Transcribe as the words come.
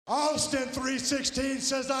Austin 316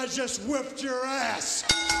 says I just whipped your ass.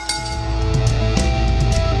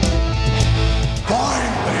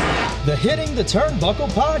 Finally. The Hitting the Turnbuckle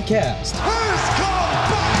Podcast. Who's come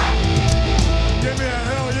back? Give me a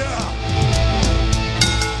hell yeah.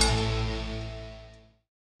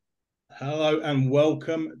 Hello and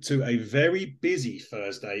welcome to a very busy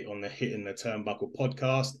Thursday on the Hitting the Turnbuckle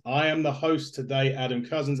podcast. I am the host today, Adam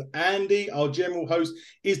Cousins. Andy, our general host,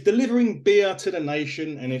 is delivering beer to the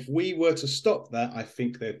nation, and if we were to stop that, I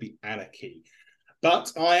think there'd be anarchy.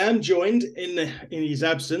 But I am joined in his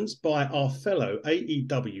absence by our fellow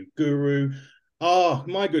AEW guru,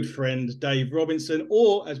 my good friend Dave Robinson,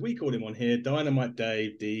 or as we call him on here, Dynamite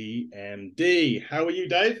Dave, DMD. How are you,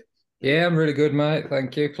 Dave? Yeah, I'm really good, mate.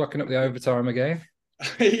 Thank you. Clocking up the overtime again.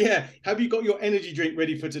 Yeah. Have you got your energy drink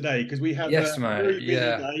ready for today? Because we have yes, a mate. very busy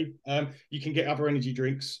day. You can get other energy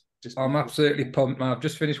drinks. I'm absolutely pumped, man. I've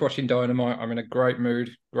just finished watching Dynamite. I'm in a great mood.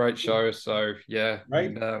 Great show. So, yeah. Right.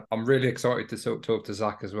 And, I'm really excited to talk to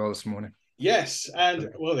Zach as well this morning. Yes. And,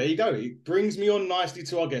 well, there you go. It brings me on nicely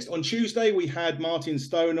to our guest. On Tuesday, we had Martin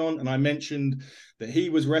Stone on, and I mentioned that he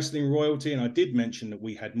was wrestling royalty, and I did mention that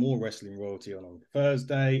we had more wrestling royalty on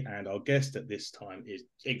Thursday, and our guest at this time is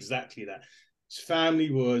exactly that. His family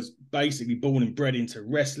was basically born and bred into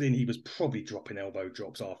wrestling. He was probably dropping elbow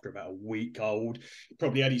drops after about a week old. He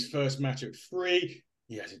probably had his first match at 3.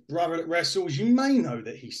 He has his brother that wrestles. You may know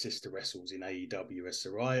that his sister wrestles in AEW as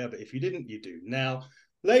Saraya, but if you didn't, you do now.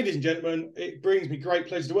 Ladies and gentlemen, it brings me great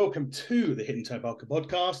pleasure to welcome to the Hidden Turnbuckle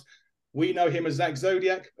podcast. We know him as Zak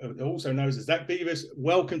Zodiac, also known as Zach Beavis.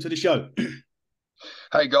 Welcome to the show.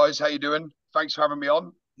 Hey guys, how you doing? Thanks for having me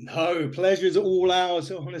on. No, pleasure's all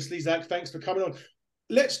ours. Honestly, Zach, thanks for coming on.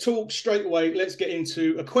 Let's talk straight away. Let's get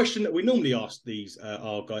into a question that we normally ask these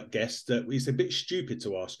our guests that is a bit stupid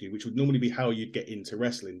to ask you, which would normally be how you'd get into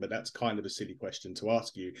wrestling, but that's kind of a silly question to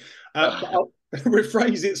ask you. But I'll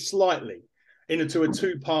rephrase it slightly into a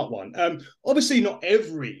two-part one. Obviously, not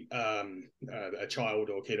every a child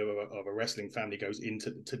or kid of a wrestling family goes into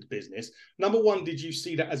the business. Number one, did you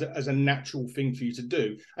see that as a natural thing for you to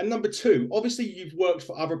do? And number two, obviously, you've worked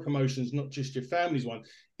for other promotions, not just your family's one.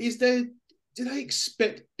 Do they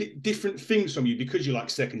expect different things from you because you're like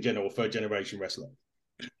second gen or third generation wrestler?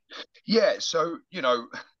 Yeah, so,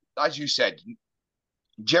 as you said,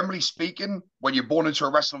 generally speaking, when you're born into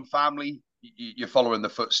a wrestling family, you're following the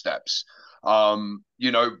footsteps.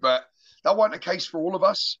 But that wasn't the case for all of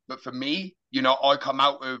us. But for me, I come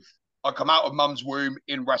out of mum's womb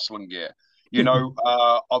in wrestling gear.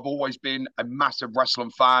 I've always been a massive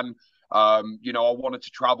wrestling fan. I wanted to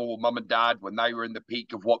travel with mum and dad when they were in the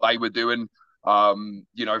peak of what they were doing.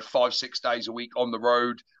 5-6 days a week on the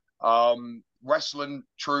road. Wrestling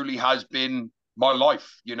truly has been my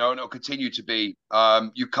life, and it'll continue to be.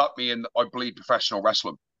 You cut me and I bleed professional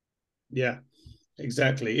wrestling. Yeah.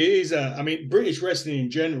 Exactly. It is, British wrestling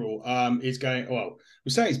in general is going, well,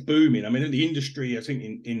 we're saying it's booming. I mean, in the industry, I think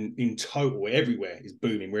in total, everywhere is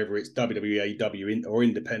booming, whether it's WWE, AEW or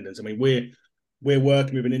independents. I mean, we're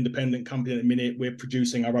working with an independent company at the minute. We're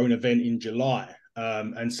producing our own event in July.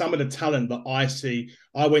 And some of the talent that I see,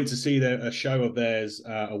 I went to see a show of theirs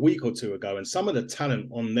a week or two ago, and some of the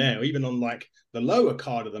talent on there, even on like the lower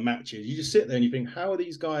card of the matches, you just sit there and you think, how are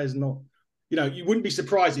these guys not, you wouldn't be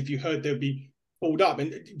surprised if you heard there'd be pulled up.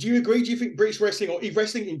 And do you agree? Do you think British wrestling or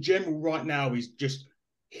wrestling in general right now is just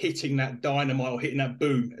hitting that dynamite or hitting that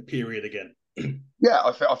boom period again? Yeah,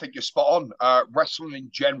 I think you're spot on. Wrestling in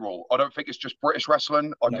general, I don't think it's just British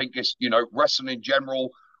wrestling. I think it's, wrestling in general,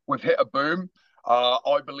 we've hit a boom.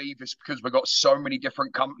 I believe it's because we've got so many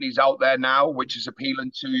different companies out there now, which is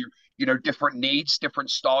appealing to, different needs, different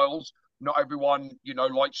styles. Not everyone,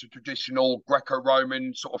 likes the traditional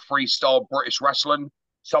Greco-Roman sort of freestyle British wrestling.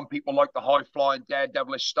 Some people like the high-flying,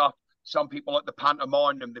 daredevilish stuff. Some people like the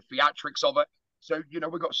pantomime and the theatrics of it. So,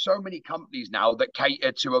 we've got so many companies now that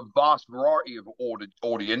cater to a vast variety of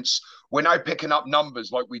audience. We're now picking up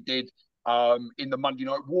numbers like we did in the Monday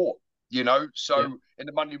Night War, So in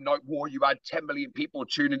the Monday Night War, you had 10 million people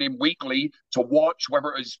tuning in weekly to watch, whether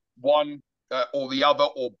it was one or the other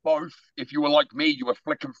or both. If you were like me, you were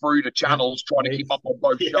flicking through the channels trying to keep up on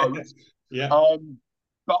both shows. Yeah.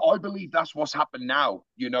 But I believe that's what's happened now.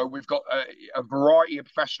 We've got a variety of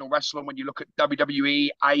professional wrestling. When you look at WWE,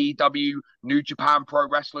 AEW, New Japan Pro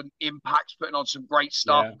Wrestling, Impact's putting on some great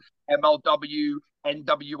stuff. Yeah. MLW,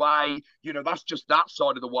 NWA, that's just that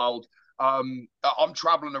side of the world. I'm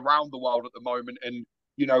traveling around the world at the moment, and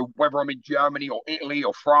whether I'm in Germany or Italy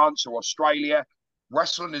or France or Australia,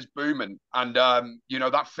 wrestling is booming, and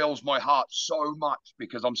that fills my heart so much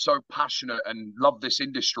because I'm so passionate and love this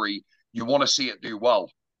industry. You want to see it do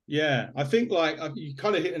well. Yeah, I think like you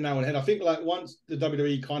kind of hit the nail on the head. I think like once the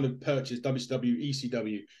WWE kind of purchased WCW,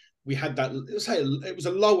 ECW, we had that. Let's say it was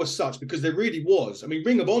a lower such because there really was. I mean,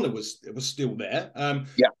 Ring of Honor was still there.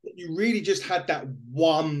 Yeah. You really just had that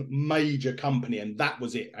one major company, and that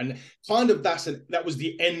was it. And kind of that was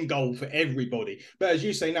the end goal for everybody. But as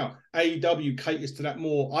you say now, AEW caters to that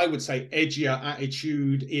more, I would say, edgier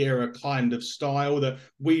attitude era kind of style that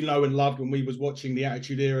we know and loved when we was watching the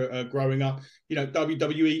Attitude Era growing up. You know,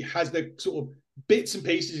 WWE has the sort of bits and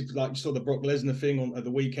pieces, like you saw the Brock Lesnar thing on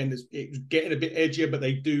the weekend. It's getting a bit edgier, but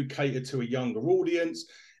they do cater to a younger audience.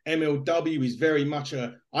 MLW is very much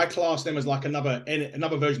I class them as like another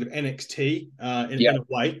version of NXT in a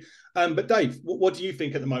way. But Dave, what do you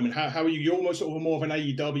think at the moment? How are you? You're almost sort of more of an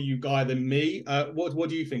AEW guy than me. What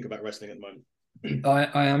do you think about wrestling at the moment?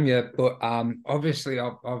 I am, yeah, but obviously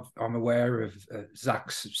I'm aware of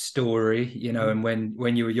Zak's story, you know, and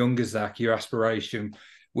when you were younger, Zak, your aspiration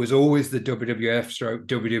was always the WWF stroke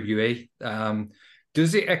WWE.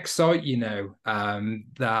 Does it excite you now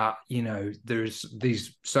that, you know, there's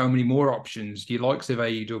these so many more options, the likes of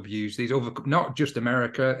AEWs, these other, not just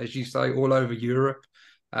America, as you say, all over Europe?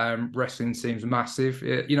 Wrestling seems massive.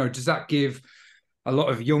 You know, does that give a lot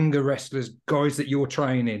of younger wrestlers, guys that you're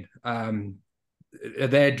training,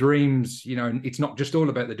 their dreams, you know, it's not just all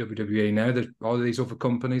about the WWE now, there's all these other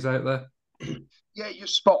companies out there? Yeah, you're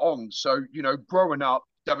spot on. So, you know, growing up,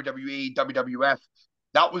 WWE, WWF,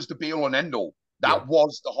 that was the be all and end all. That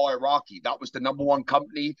was the hierarchy. That was the number one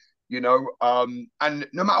company, you know. And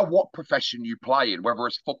no matter what profession you play in, whether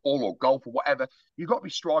it's football or golf or whatever, you've got to be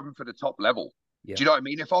striving for the top level. Yeah. Do you know what I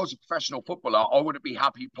mean? If I was a professional footballer, I wouldn't be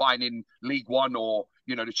happy playing in League One or,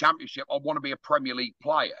 you know, the Championship. I want to be a Premier League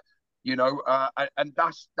player, you know, and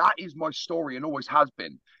that is my story and always has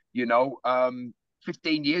been. You know,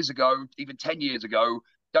 15 years ago, even 10 years ago,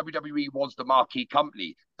 WWE was the marquee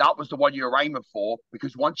company. That was the one you were aiming for,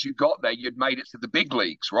 because once you got there, you'd made it to the big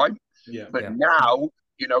leagues, right? Yeah. But now,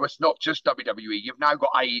 you know, it's not just WWE. You've now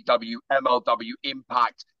got AEW, MLW,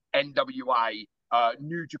 Impact, NWA,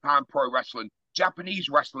 New Japan Pro Wrestling. Japanese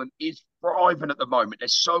wrestling is thriving at the moment.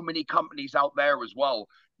 There's so many companies out there as well.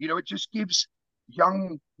 You know, it just gives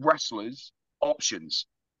young wrestlers options,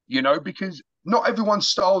 you know, because not everyone's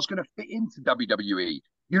style is going to fit into WWE.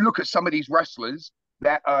 You look at some of these wrestlers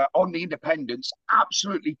that are on the independents,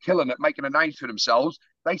 absolutely killing it, making a name for themselves.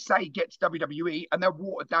 They say get to WWE and they're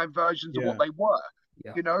watered down versions of what they were.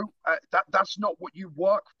 Yeah. You know, that's not what you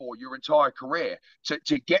work for your entire career,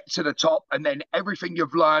 to get to the top, and then everything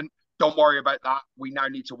you've learned, don't worry about that. We now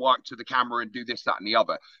need to work to the camera and do this, that, and the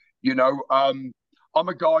other. You know, I'm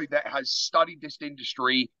a guy that has studied this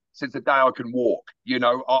industry since the day I can walk. You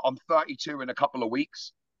know, I'm 32 in a couple of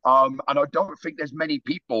weeks. And I don't think there's many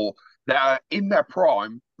people that are in their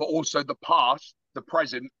prime, but also the past, the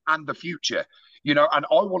present, and the future. You know, and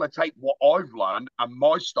I want to take what I've learned and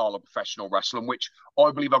my style of professional wrestling, which I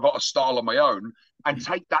believe I've got a style of my own, and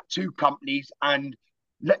take that to companies and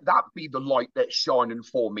let that be the light that's shining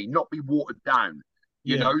for me, not be watered down.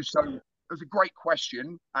 You know, so it was a great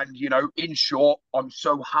question. And, you know, in short, I'm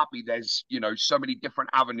so happy there's, you know, so many different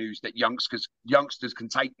avenues that youngsters can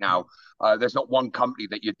take now. There's not one company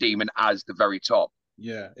that you're deeming as the very top.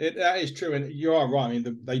 Yeah, that is true. And you are right. I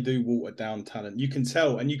mean, they do water down talent. You can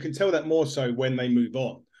tell, and you can tell that more so when they move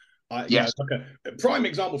on. Yes. Yeah, like a prime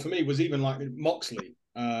example for me was even like Moxley,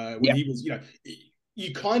 when he was, you know,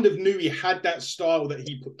 you kind of knew he had that style that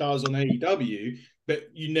he does on AEW, but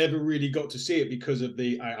you never really got to see it because of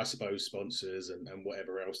the, I suppose, sponsors and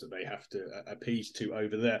whatever else that they have to appease to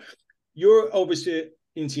over there. You're obviously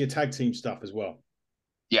into your tag team stuff as well.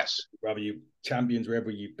 Yes. Rather you champions wherever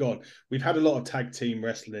you've gone. We've had a lot of tag team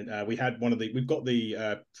wrestling. We've got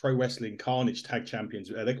the Pro Wrestling Carnage tag champions.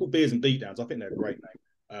 They're called Beers and Beatdowns. I think they're a great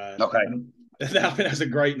name. Okay. I think that's a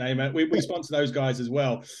great name. We sponsor those guys as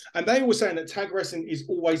well. And they were saying that tag wrestling is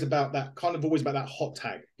always about that hot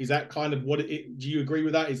tag. Is that kind of what it, do you agree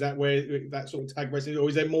with that? Is that where that sort of tag wrestling, or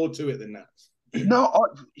is there more to it than that? No,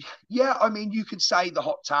 I mean, you could say the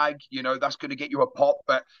hot tag, you know, that's going to get you a pop.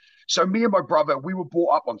 But so me and my brother, we were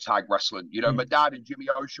brought up on tag wrestling. You know, my dad and Jimmy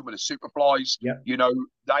Ocean were the Superflies. Yep. You know,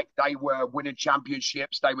 they were winning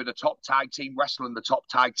championships. They were the top tag team, wrestling the top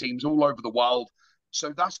tag teams all over the world.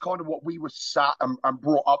 So that's kind of what we were sat and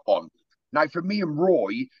brought up on. Now, for me and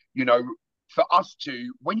Roy, you know, for us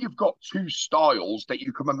two, when you've got two styles that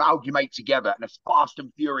you can amalgamate together and it's fast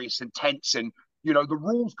and furious and tense, and, you know, the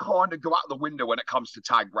rules kind of go out the window when it comes to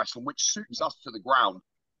tag wrestling, which suits us to the ground.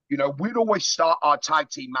 You know, we'd always start our tag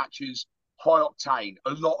team matches high octane,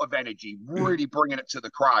 a lot of energy, really bringing it to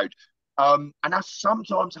the crowd. And that's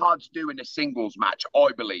sometimes hard to do in a singles match, I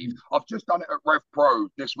believe. I've just done it at Rev Pro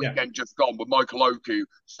this weekend, just gone with Michael Oku,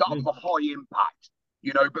 start with a high impact,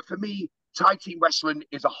 but for me, tag team wrestling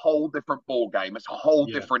is a whole different ball game. It's a whole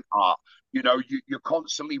different art. You're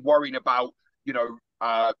constantly worrying about, you got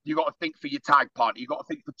to think for your tag partner. You got to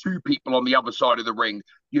think for two people on the other side of the ring.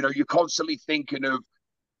 You're constantly thinking of,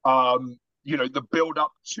 the build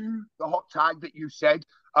up to the hot tag that you said.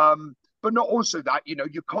 But not also that,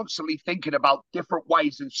 you're constantly thinking about different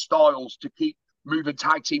ways and styles to keep moving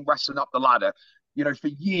tag team wrestling up the ladder. For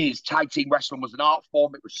years, tag team wrestling was an art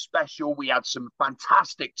form. It was special. We had some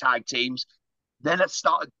fantastic tag teams. Then it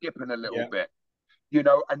started dipping a little bit,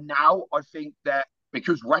 and now I think that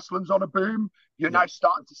because wrestling's on a boom, you're now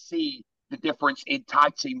starting to see the difference in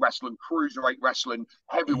tag team wrestling, cruiserweight wrestling,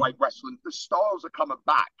 heavyweight wrestling. The styles are coming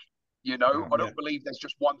back. I don't believe there's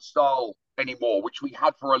just one style anymore, which we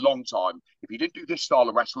had for a long time. If you didn't do this style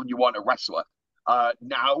of wrestling, you weren't a wrestler.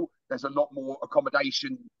 Now there's a lot more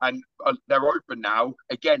accommodation, and they're open now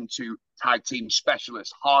again to tag team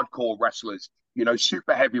specialists, hardcore wrestlers,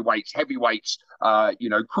 super heavyweights, cruiserweights,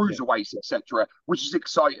 etc., which is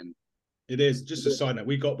exciting. It is. Just a side note,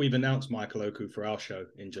 we've announced Michael Oku for our show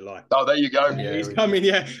in July. Oh, there you go. He's coming.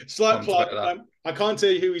 Slight plug. I can't tell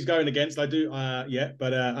you who he's going against. I do yet,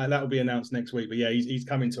 but that will be announced next week. But yeah, he's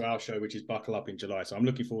coming to our show, which is Buckle Up in July. So I'm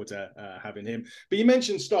looking forward to having him. But you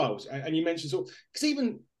mentioned styles, and you mentioned because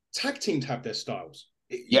even tag teams have their styles.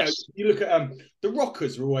 You look at the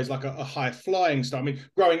Rockers are always like a high flying style. I mean,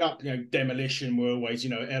 growing up, Demolition were always,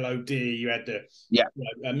 LOD. You had the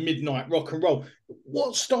midnight rock and roll.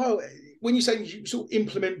 What style? When you say you sort of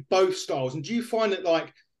implement both styles, and do you find that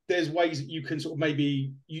like there's ways that you can sort of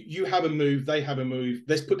maybe you have a move, they have a move.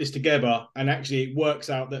 Let's put this together, and actually it works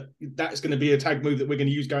out that that's going to be a tag move that we're going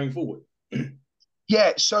to use going forward.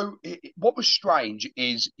 Yeah. So what was strange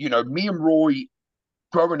is, me and Roy.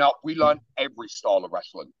 Growing up, we learned every style of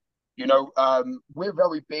wrestling. We're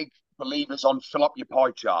very big believers on fill up your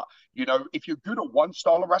pie chart. If you're good at one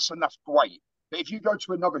style of wrestling, that's great. But if you go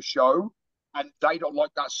to another show and they don't like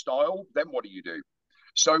that style, then what do you do?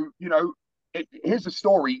 So, here's the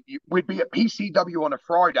story. We'd be at PCW on a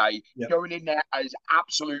Friday, going in there as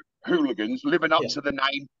absolute hooligans, living up to the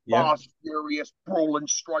name, fast, furious, brawling,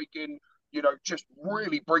 striking, just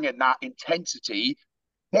really bringing that intensity.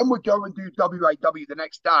 Then we'd go and do WAW the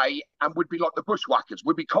next day, and we'd be like the Bushwhackers.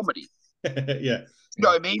 We'd be comedy. You know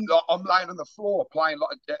what I mean? Like, I'm laying on the floor playing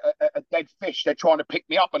like a dead fish. They're trying to pick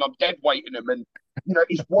me up, and I'm dead weighting them. And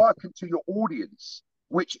it's working to your audience,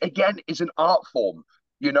 which again is an art form.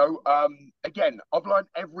 Again, I've learned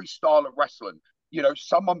every style of wrestling.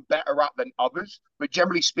 Some I'm better at than others, but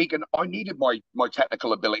generally speaking, I needed my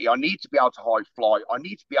technical ability. I need to be able to high fly. I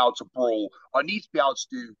need to be able to brawl. I need to be able to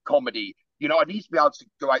do comedy. I need to be able to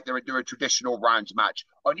go out there and do a traditional rounds match.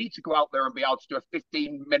 I need to go out there and be able to do a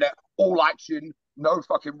 15-minute all action, no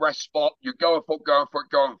fucking rest spot. You're going for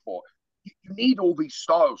it. You need all these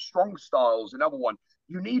styles, strong styles, another one.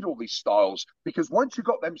 You need all these styles because once you've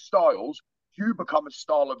got them styles, you become a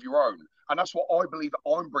style of your own. And that's what I believe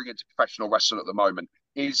I'm bringing to professional wrestling at the moment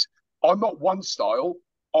is I'm not one style.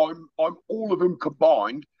 I'm all of them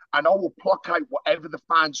combined. And I will pluck out whatever the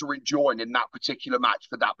fans are enjoying in that particular match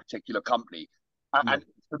for that particular company. And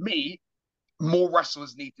for me, more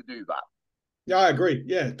wrestlers need to do that. Yeah, I agree.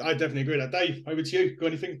 Yeah, I definitely agree with that. Dave, over to you. Got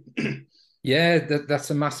anything? Yeah, that's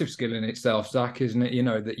a massive skill in itself, Zach, isn't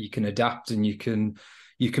it? That you can adapt and you can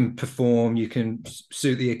perform, you can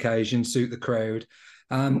suit the occasion, suit the crowd.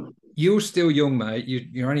 You're still young, mate.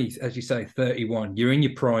 You're only, as you say, 31. You're in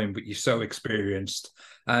your prime, but you're so experienced.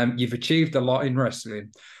 You've achieved a lot in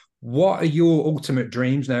wrestling. What are your ultimate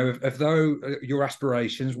dreams now? Of though your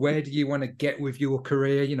aspirations, where do you want to get with your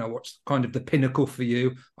career? What's kind of the pinnacle for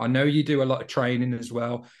you? I know you do a lot of training as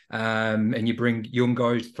well, and you bring young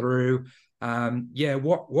guys through. What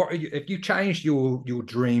are you? Have you changed your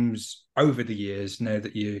dreams over the years now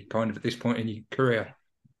that you're kind of at this point in your career?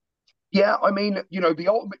 Yeah, I mean, the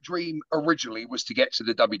ultimate dream originally was to get to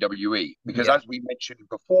the WWE because, as we mentioned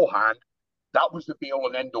beforehand, that was the be all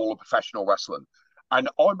and end all of professional wrestling. And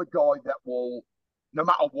I'm a guy that will, no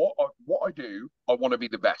matter what I do, I want to be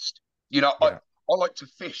the best. I like to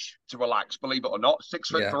fish to relax, believe it or not.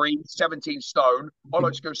 6'3", 17 stone. I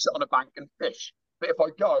like to go sit on a bank and fish. But if I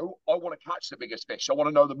go, I want to catch the biggest fish. I want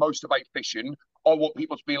to know the most about fishing. I want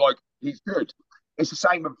people to be like, he's good. It's the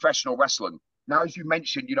same with professional wrestling. Now, as you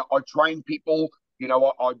mentioned, I train people.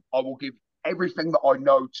 I will give everything that I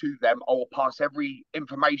know to them. I will pass every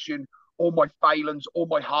information, all my failings, all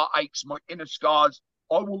my heartaches, my inner scars.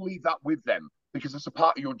 I will leave that with them because it's a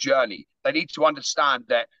part of your journey. They need to understand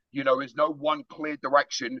that You know, there's no one clear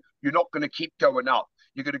direction. You're not going to keep going up.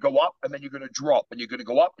 You're going to go up and then you're going to drop and you're going to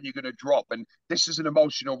go up and you're going to drop. And this is an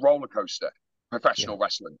emotional roller coaster, professional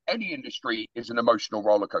wrestling. Any industry is an emotional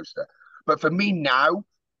roller coaster. But for me now,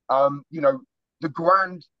 you know, the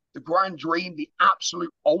grand dream, the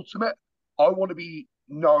absolute ultimate, I want to be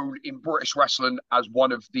known in British wrestling as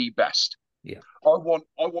one of the best. Yeah. I want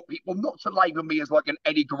people not to label me as like an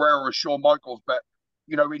Eddie Guerrero or Shawn Michaels, but,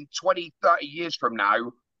 you know, in 20, 30 years from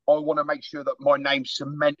now, I want to make sure that my name's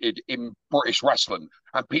cemented in British wrestling.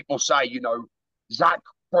 And people say, you know, Zak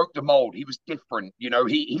broke the mold. He was different. You know,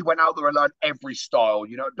 he went out there and learned every style.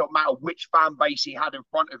 You know, it don't matter which fan base he had in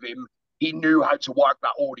front of him. He knew how to work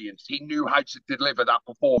that audience. He knew how to deliver that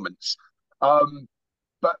performance.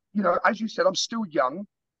 But, you know, as you said, I'm still young.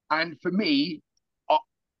 And for me,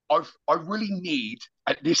 I really need,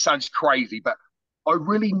 and this sounds crazy, but I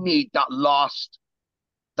really need that last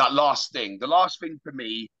thing. The last thing for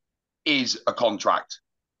me is a contract.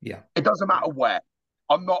 Yeah. It doesn't matter where.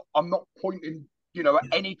 I'm not pointing, you know, at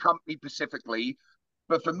any company specifically,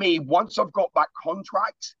 but for me, once I've got that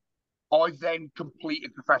contract, I've then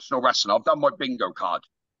completed professional wrestling. I've done my bingo card.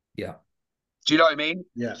 Yeah. Do you know what I mean?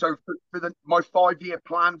 Yeah. So for my 5-year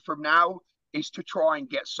plan from now is to try and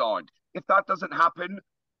get signed. If that doesn't happen,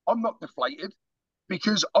 I'm not deflated,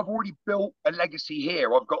 because I've already built a legacy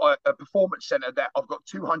here. I've got a performance center there. I've got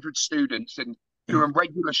 200 students and doing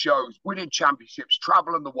regular shows, winning championships,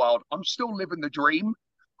 traveling the world. I'm still living the dream.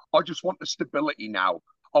 I just want the stability now.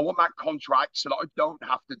 I want that contract so that I don't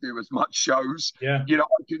have to do as much shows. Yeah. You know,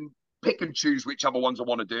 I can pick and choose whichever ones I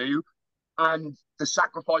want to do. And the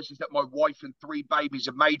sacrifices that my wife and 3 babies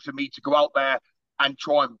have made for me to go out there and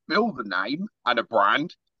try and build a name and a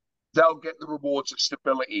brand, they'll get the rewards of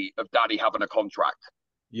stability of daddy having a contract.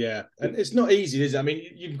 Yeah, and it's not easy, is it? I mean,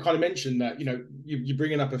 you kind of mentioned that, you know, you're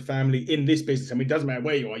bringing up a family in this business. I mean, it doesn't matter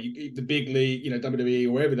where you are, the big league, you know, WWE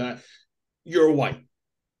or wherever that, you're away.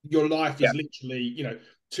 Your life is literally, you know,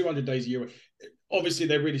 200 days a year. Obviously,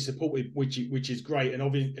 they're really supportive, which is great, and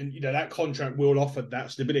obviously, and you know, that contract will offer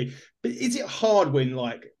that stability. But is it hard when,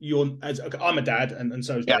 like, I'm a dad, and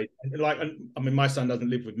so is Dave. Like, I mean, my son doesn't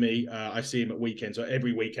live with me. I see him at weekends, so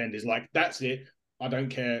every weekend is like, that's it. I don't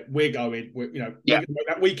care. We're going.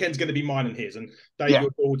 That weekend's going to be mine and his. And Dave,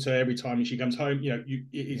 your daughter, every time she comes home, you know,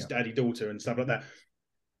 it's daddy, daughter, and stuff like that.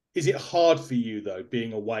 Is it hard for you though,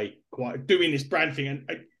 being away, quite doing this brand thing, and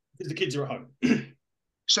because the kids are at home?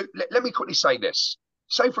 So let me quickly say this.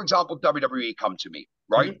 Say, for example, WWE come to me,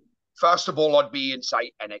 right? First of all, I'd be in,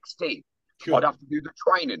 say, NXT. Sure. I'd have to do the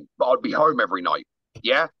training, but I'd be home every night.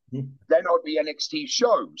 Yeah. Then I'd be NXT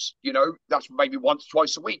shows. You know, that's maybe once,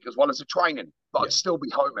 twice a week, as well as the training. But I'd still be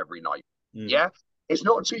home every night. Yeah. It's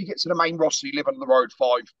not until you get to the main roster, you live on the road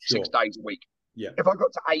 5, 6 days a week. Yeah. If I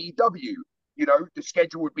got to AEW, you know, the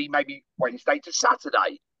schedule would be maybe Wednesday to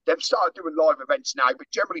Saturday. They've started doing live events now, but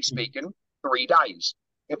generally speaking, 3 days.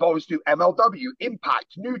 If I was to do MLW, Impact,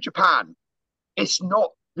 New Japan, it's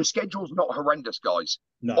not, the schedule's not horrendous, guys.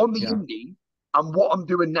 No, on the indie, and what I'm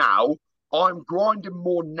doing now, I'm grinding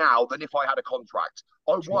more now than if I had a contract.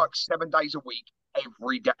 I work 7 days a week,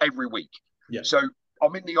 every week. Yeah. So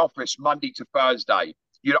I'm in the office Monday to Thursday.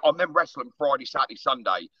 You know, I'm then wrestling Friday, Saturday,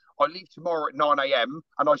 Sunday. I leave tomorrow at 9 a.m.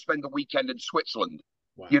 and I spend the weekend in Switzerland.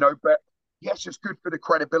 Wow. You know, but yes, it's good for the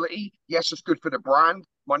credibility. Yes, it's good for the brand.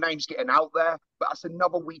 My name's getting out there, but that's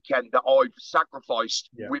another weekend that I've sacrificed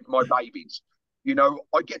with my babies. You know,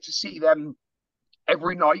 I get to see them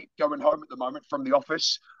every night going home at the moment from the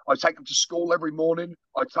office. I take them to school every morning.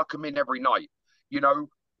 I tuck them in every night, you know,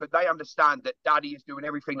 but they understand that daddy is doing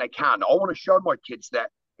everything they can. I want to show my kids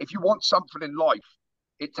that if you want something in life,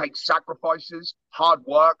 it takes sacrifices, hard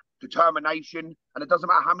work, determination, and it doesn't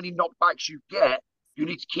matter how many knockbacks you get, you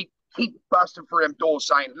need to keep bursting through them doors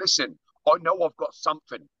saying, listen, I know I've got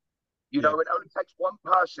something. You know, it only takes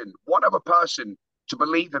one other person to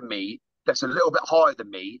believe in me that's a little bit higher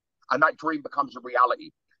than me, and that dream becomes a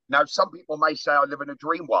reality. Now, some people may say I live in a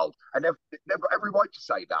dream world, and they've got every right to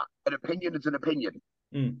say that. An opinion is an opinion.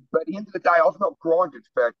 But at the end of the day, I've not grinded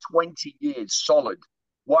for 20 years solid,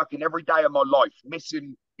 working every day of my life,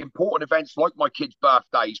 missing important events like my kids'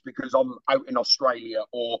 birthdays because I'm out in Australia,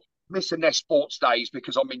 or missing their sports days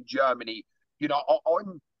because I'm in Germany. You know,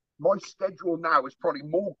 my schedule now is probably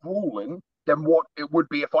more grueling than what it would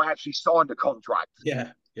be if I actually signed a contract.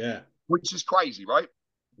 Yeah. Which is crazy, right?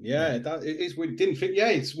 Yeah, it is. We didn't think. Yeah,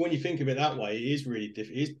 it's when you think of it that way, it is really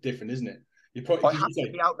different. It is different, isn't it? I have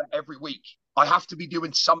to be out there every week. I have to be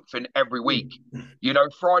doing something every week. You know,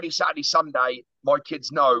 Friday, Saturday, Sunday, my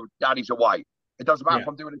kids know daddy's away. It doesn't matter if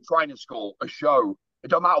I'm doing a training school, a show. It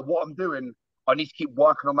doesn't matter what I'm doing. I need to keep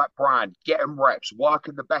working on that brand, getting reps,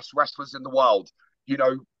 working the best wrestlers in the world. You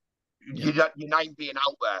know, your name being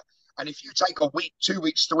out there. And if you take a week, 2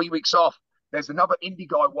 weeks, 3 weeks off, there's another indie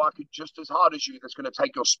guy working just as hard as you that's going to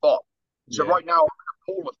take your spot. So right now,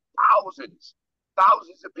 I'm in a pool of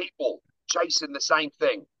thousands of people chasing the same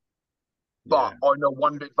thing. But I know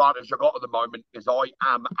one advantage I got at the moment is I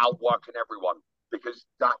am outworking everyone, because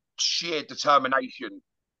that sheer determination,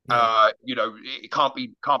 you know, it can't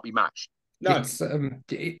be matched. No, it's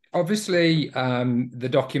obviously the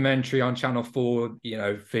documentary on Channel 4, you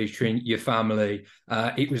know, featuring your family.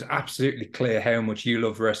 It was absolutely clear how much you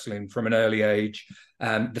love wrestling from an early age.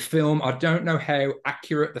 The film, I don't know how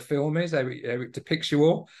accurate the film is, how it depicts you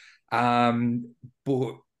all,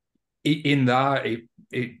 but in that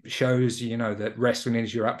it shows, you know, that wrestling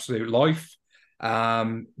is your absolute life.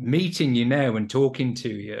 Meeting you now and talking to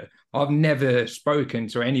you, I've never spoken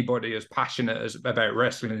to anybody as passionate about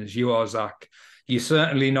wrestling as you are, Zak. You're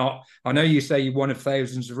certainly not. I know you say you're one of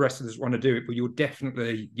thousands of wrestlers that want to do it, but you're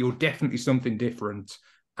definitely something different.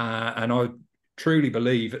 And I truly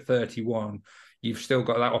believe at 31, you've still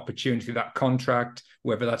got that opportunity, that contract,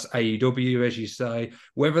 whether that's AEW, as you say,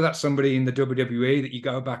 whether that's somebody in the WWE that you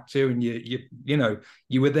go back to, and you know,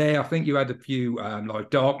 you were there. I think you had a few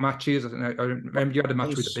like dark matches. I remember you had a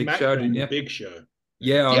match with the Big Show, didn't you? Big Show.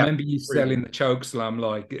 Yeah, I remember you selling the choke slam,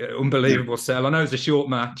 like unbelievable sell. I know it's a short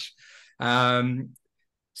match.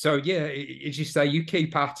 So yeah, as you say, you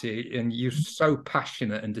keep at it, and you're so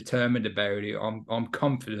passionate and determined about it. I'm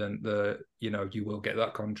confident that, you know, you will get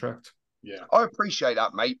that contract. Yeah, I appreciate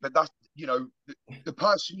that, mate. But that's, you know, the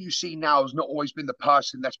person you see now has not always been the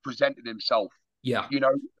person that's presented himself. Yeah. You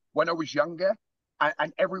know, when I was younger,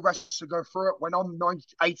 and every wrestler go through it, when I'm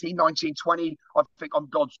 18, 19, 20, I think I'm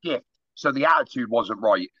God's gift. So the attitude wasn't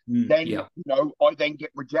right. Then, you know, I then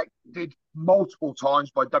get rejected multiple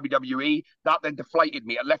times by WWE. That then deflated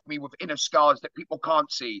me. It left me with inner scars that people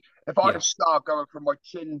can't see. If I had a scar going from my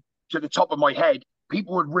chin to the top of my head,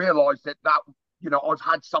 people would realize that, you know, I've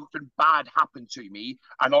had something bad happen to me,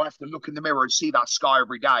 and I have to look in the mirror and see that scar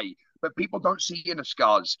every day. But people don't see inner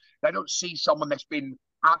scars. They don't see someone that's been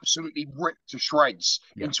absolutely ripped to shreds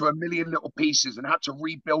into a million little pieces and had to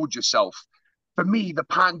rebuild yourself. For me, the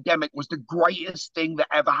pandemic was the greatest thing that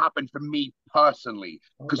ever happened for me personally,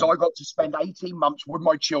 because I got to spend 18 months with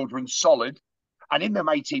my children solid. And in them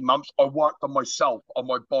 18 months, I worked on myself, on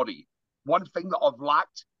my body. One thing that I've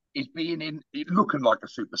lacked is looking like a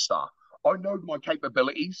superstar. I know my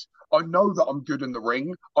capabilities. I know that I'm good in the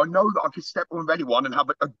ring. I know that I can step on with anyone and have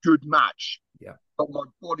a good match. Yeah. But my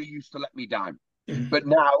body used to let me down. But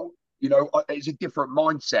now, you know, it's a different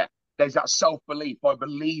mindset. There's that self-belief. I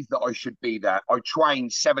believe that I should be there. I train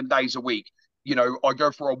 7 days a week. You know, I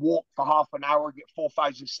go for a walk for half an hour, get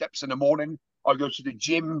 4,000 steps in the morning. I go to the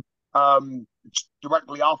gym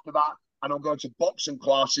directly after that. And I'm going to boxing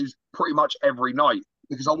classes pretty much every night,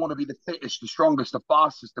 because I want to be the fittest, the strongest, the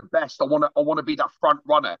fastest, the best. I want to be that front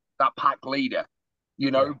runner, that pack leader, you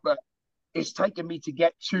know. But it's taken me to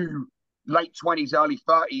get to late 20s, early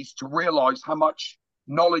 30s to realize how much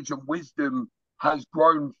knowledge and wisdom has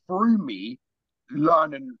grown through me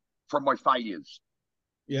learning from my failures.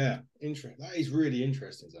 Yeah, interesting. That is really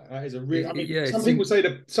interesting. That is a really. I mean,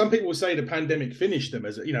 some people say the pandemic finished them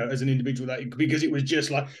as, you know, as an individual, that because it was just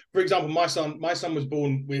like, for example, my son was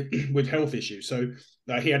born with health issues, so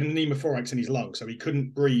he had an pneumothorax in his lung, so he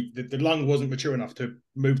couldn't breathe. The lung wasn't mature enough to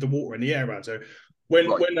move the water in the air around. So when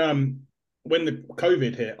the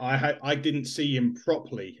COVID hit, I didn't see him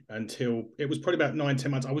properly until it was probably about 9-10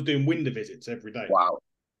 months. I was doing window visits every day. Wow.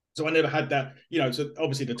 So I never had that, you know. So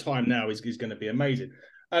obviously the time now is going to be amazing.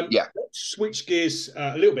 Let's switch gears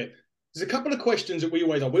a little bit. There's a couple of questions that we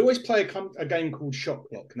always play a game called Shot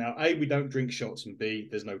Clock. Now, A, we don't drink shots, and B,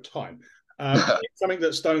 there's no time. It's something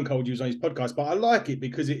that Stone Cold used on his podcast, but I like it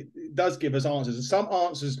because it does give us answers, and some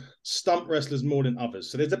answers stump wrestlers more than others.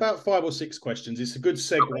 So there's about 5 or 6 questions. It's a good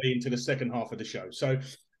segue into the second half of the show. So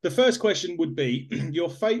the first question would be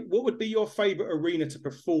what would be your favorite arena to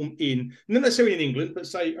perform in, not necessarily in England, but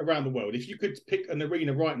say around the world? If you could pick an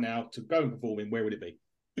arena right now to go and perform in, where would it be?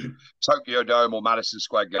 Tokyo Dome or Madison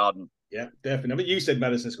Square Garden. Yeah, definitely. I mean, you said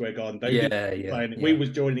Madison Square Garden, Dave. Yeah. We was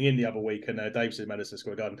joining in the other week, and Dave said Madison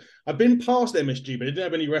Square Garden. I've been past MSG, but I didn't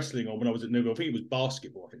have any wrestling on when I was at Newcastle. I think it was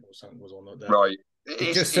basketball. I think something was on that. Right.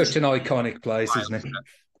 It's just such an iconic place, isn't it?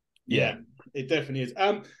 Yeah, it definitely is.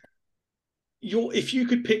 If you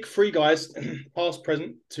could pick 3 guys, past,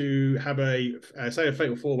 present, to have a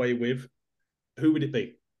fatal 4-way with, who would it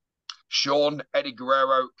be? Shawn, Eddie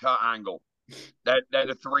Guerrero, Kurt Angle. They're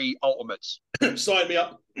the 3 ultimates. Sign me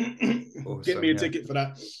up. Awesome, Get me a ticket for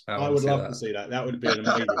that. I would love to see that. That would be an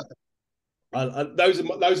amazing. Those are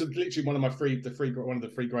literally one of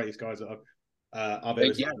the three greatest guys that I've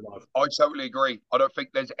ever seen live. I totally agree. I don't think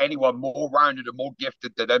there's anyone more rounded and more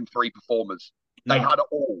gifted than them three performers. They had it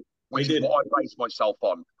all, which is what I base myself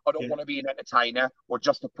on. I don't want to be an entertainer or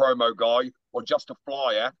just a promo guy or just a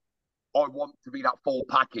flyer. I want to be that full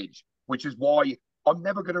package, which is why I'm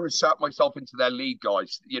never going to insert myself into their league,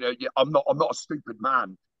 guys. I'm not a stupid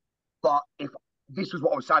man. But if this was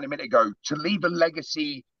what I was saying a minute ago, to leave a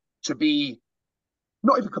legacy, to be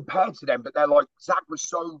not even compared to them, but they're like, Zach was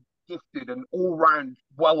so gifted and all round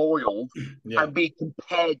well-oiled, and be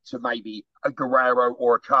compared to maybe a Guerrero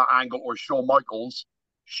or a Kurt Angle or a Shawn Michaels,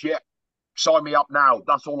 shit, sign me up now.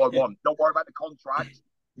 That's all I want. Don't worry about the contract.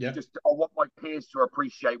 Just I want my peers to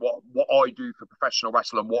appreciate what I do for professional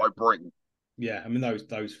wrestling, what I bring. Yeah, I mean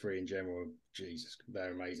those three in general, Jesus,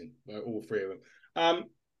 they're amazing. All three of them.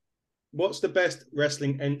 What's the best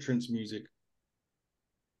wrestling entrance music?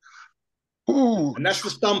 Ooh. And that's the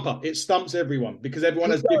stumper. It stumps everyone because everyone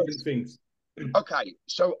has different things. Okay,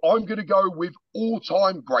 so I'm going to go with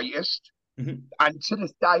all-time greatest, and to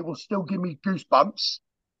this day will still give me goosebumps.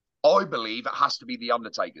 I believe it has to be The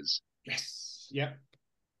Undertaker's. Yes, yeah,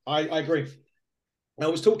 I agree. I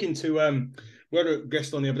was talking to we had a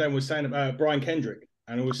guest on the other day and we were saying about Brian Kendrick,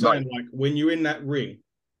 and I was saying like when you're in that ring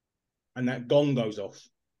and that gong goes off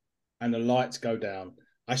and the lights go down,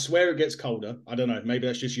 I swear it gets colder. I don't know. Maybe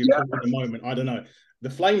that's just you at the moment. I don't know. The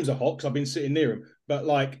flames are hot because I've been sitting near him. But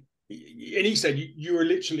like, and he said you were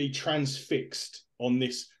literally transfixed on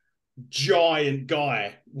this giant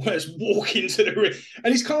guy was walking to the ring.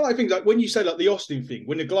 And it's kind of like things like when you say like the Austin thing,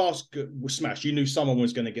 when the glass was smashed, you knew someone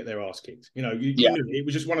was going to get their ass kicked. You knew it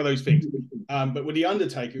was just one of those things. But with the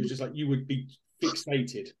Undertaker, it was just like you would be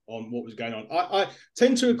fixated on what was going on. I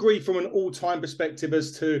tend to agree from an all-time perspective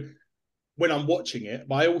as to when I'm watching it,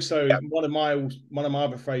 but I also one of my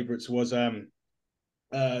other favorites was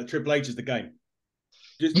Triple H's The Game.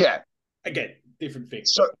 Again, different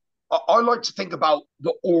things. So I like to think about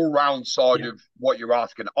the all-round side of what you're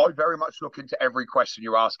asking. I very much look into every question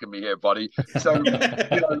you're asking me here, buddy. So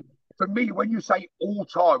for me, when you say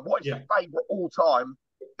all-time, what is your favorite all-time?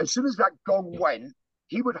 As soon as that gong went,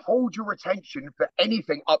 he would hold your attention for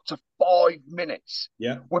anything up to 5 minutes.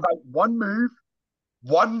 Without one move,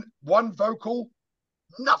 one vocal,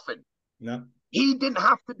 nothing. No. He didn't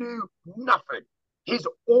have to do nothing. His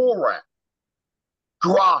aura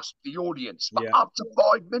grasped the audience for up to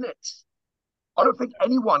 5 minutes. I don't think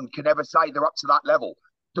anyone can ever say they're up to that level.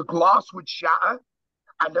 The glass would shatter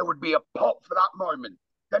and there would be a pop for that moment.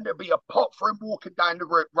 Then there'd be a pop for him walking down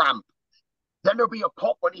the ramp. Then there'll be a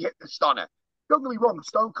pop when he hit the stunner. Don't get me wrong,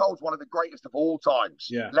 Stone Cold's one of the greatest of all times.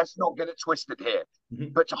 Let's not get it twisted here.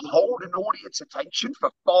 But to hold an audience attention for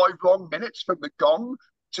 5 long minutes from the gong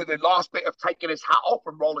to the last bit of taking his hat off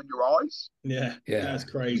and rolling your eyes. That's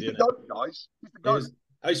crazy. He's the goat, guys. He's the goat.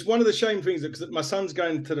 It's one of the shame things because my son's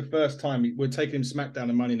going to the first time. We're taking him SmackDown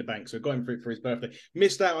and Money in the Bank, so I got him for his birthday.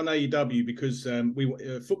 Missed out on AEW because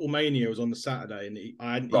Football Mania was on the Saturday,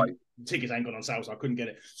 and tickets ain't gone on sale, so I couldn't get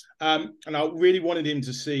it. And I really wanted him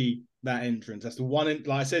to see that entrance. That's the one.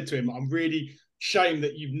 Like I said to him, I'm really ashamed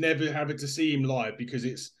that you've never had to see him live because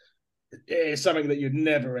it's something that you'd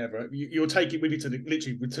never ever you'll take it with you to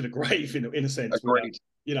the grave in a sense. Agreed.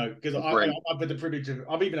 Because I've had the privilege of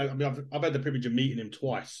I've had the privilege of meeting him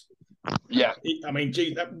twice. He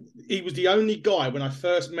was the only guy when I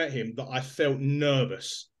first met him that I felt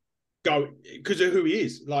nervous because of who he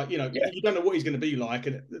is. You don't know what he's going to be like,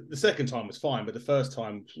 and the second time was fine, but the first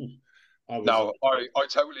time I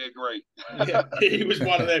totally agree. He was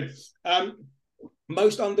one of them.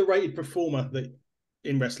 Most underrated performer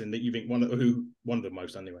in wrestling that you think one of the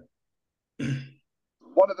most anyway.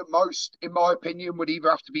 One of the most, in my opinion, would either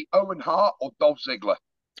have to be Owen Hart or Dolph Ziggler.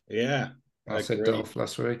 Yeah. I said Dolph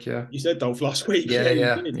last week, You said Dolph last week.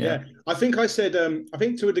 Yeah. I think I said, I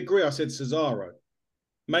think to a degree I said Cesaro.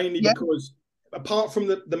 Mainly because, apart from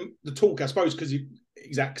the talk, I suppose, because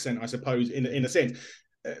his accent, I suppose, in a sense,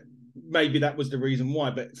 maybe that was the reason why.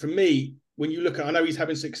 But for me, when you look at, I know he's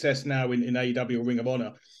having success now in AEW or Ring of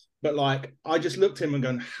Honor, but I just looked at him and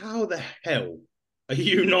gone, how the hell are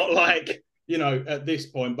you not at this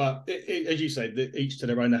point? But as you say, each to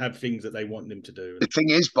their own, they have things that they want them to do. The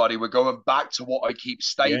thing is, buddy, we're going back to what I keep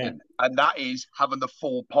stating, and that is having the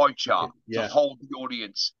full pie chart to hold the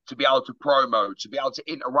audience, to be able to promo, to be able to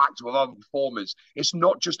interact with other performers. It's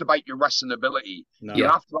not just about your wrestling ability. No. You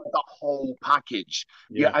have to have that whole package.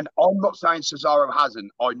 And I'm not saying Cesaro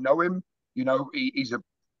hasn't. I know him. He's a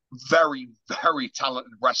very, very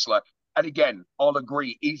talented wrestler. And again, I'll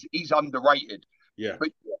agree, he's underrated. But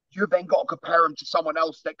you've then got to compare him to someone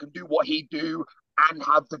else that can do what he do, and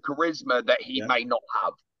have the charisma that he may not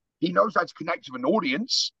have. He knows how to connect with an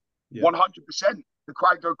audience 100%. The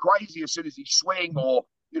crowd go crazy as soon as he swing or,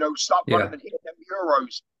 start running and hitting them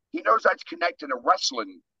euros. He knows how to connect in a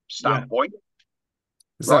wrestling standpoint.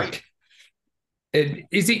 Zach,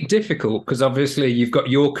 is it difficult? Because obviously you've got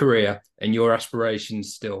your career and your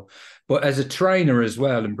aspirations still, but as a trainer as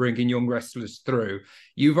well and bringing young wrestlers through,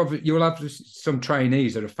 you'll have some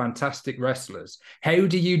trainees that are fantastic wrestlers. How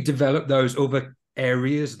do you develop those other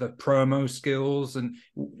areas, the promo skills, and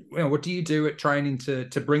what do you do at training to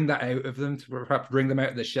bring that out of them, to perhaps bring them out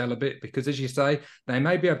of the shell a bit? Because as you say, they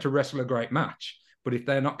may be able to wrestle a great match, but if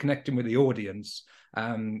they're not connecting with the audience,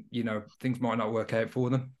 things might not work out for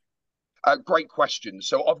them. Great question.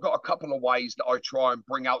 So I've got a couple of ways that I try and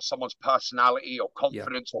bring out someone's personality or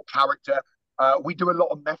confidence or character. We do a lot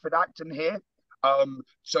of method acting here.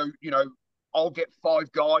 I'll get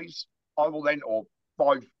 5 guys, or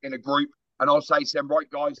 5 in a group, and I'll say to them, right,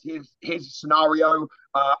 guys, here's a scenario.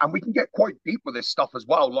 And we can get quite deep with this stuff as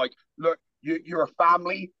well. Like, look, you're a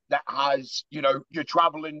family that has, you're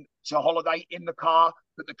traveling to holiday in the car,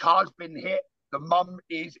 but the car's been hit. The mum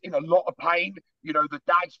is in a lot of pain. The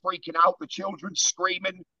dad's freaking out. The children's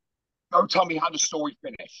screaming. Go tell me how the story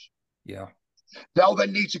finished. Yeah. They'll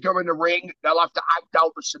then need to go in the ring. They'll have to act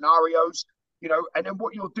out the scenarios, and then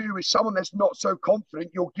what you'll do is someone that's not so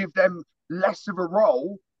confident, you'll give them less of a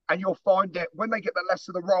role, and you'll find that when they get the less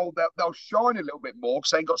of the role, they'll shine a little bit more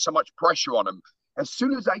because they ain't got so much pressure on them. As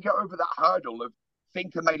soon as they get over that hurdle of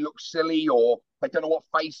thinking they look silly or they don't know what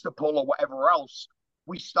face to pull or whatever else,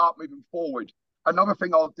 we start moving forward. Another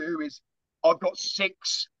thing I'll do is I've got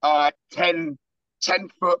 6 10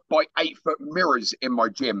 foot by 8 foot mirrors in my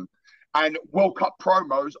gym, and we'll cut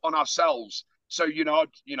promos on ourselves. So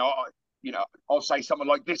I'll say something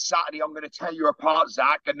like, this Saturday I'm going to tear you apart,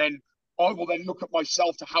 Zach, and then I will then look at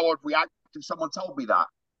myself to how I'd react if someone told me that.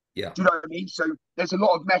 Yeah. Do you know what I mean? So there's a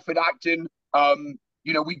lot of method acting.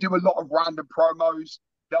 We do a lot of random promos.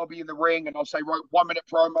 They'll be in the ring, and I'll say, right, 1 minute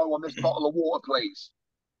promo on this bottle of water, please.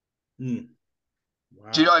 Wow.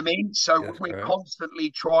 Do you know what I mean? So we're great.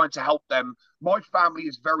 constantly trying to help them. My family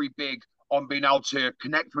is very big on being able to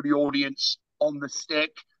connect with the audience on the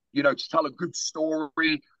stick, to tell a good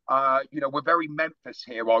story. We're very Memphis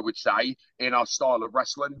here, I would say, in our style of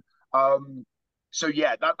wrestling.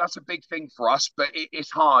 That's a big thing for us, but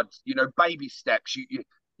it's hard. Baby steps.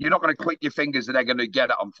 You're not going to click your fingers and they're going to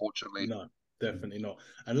get it, unfortunately. No, definitely not.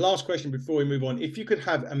 And last question before we move on. If you could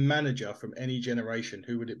have a manager from any generation,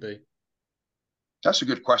 who would it be? That's a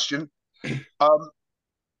good question.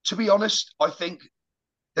 To be honest, I think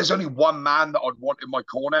there's only one man that I'd want in my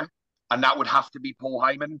corner, and that would have to be Paul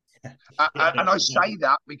Heyman. And I say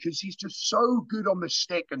that because he's just so good on the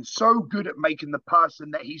stick and so good at making the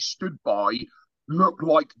person that he stood by look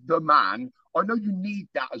like the man. I know you need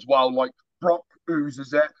that as well. Like Brock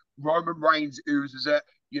oozes it, Roman Reigns oozes it.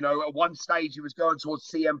 At one stage he was going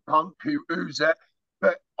towards CM Punk, who oozes it.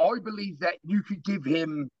 But I believe that you could give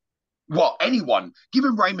him anyone, give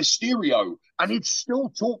him Rey Mysterio, and he'd still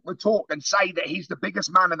talk the talk and say that he's the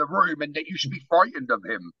biggest man in the room and that you should be frightened of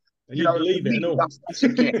him. And you'd believe it and all. That's a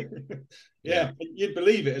gift. Yeah, you'd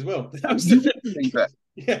believe it as well. That's You believe it.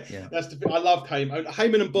 Yeah, that's the thing. I loved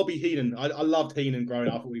Heyman and Bobby Heenan. I loved Heenan growing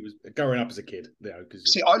up. He was growing up as a kid.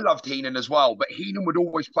 See, I loved Heenan as well, but Heenan would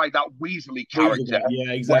always play that Weasley character.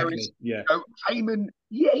 Yeah, exactly. Whereas, Heyman,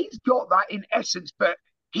 he's got that in essence, but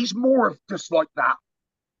he's more of just like that.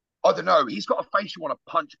 I don't know. He's got a face you want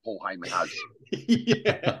to punch, Paul Heyman has.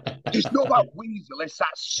 It's not that weasel. It's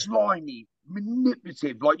that slimy,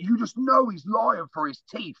 manipulative. Like, you just know he's lying for his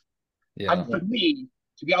teeth. Yeah. And for me,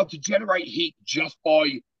 to be able to generate heat just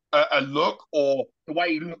by a look or the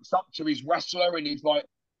way he looks up to his wrestler and it's like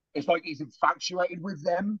he's infatuated with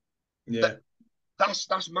them. Yeah.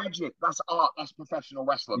 That's magic. That's art. That's professional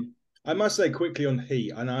wrestling. I must say quickly on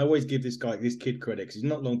heat, and I always give this kid credit because he's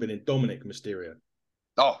not long been in Dominic Mysterio.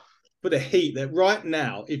 Oh. For the heat that right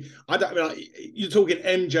now, you're talking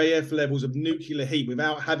MJF levels of nuclear heat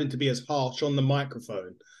without having to be as harsh on the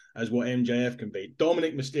microphone as what MJF can be.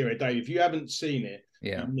 Dominic Mysterio, Dave, if you haven't seen it,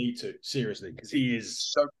 you need to, seriously, because he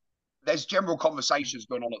is. So there's general conversations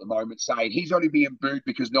going on at the moment saying he's only being booed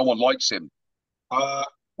because no one likes him.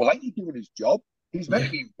 Ain't he doing his job? He's meant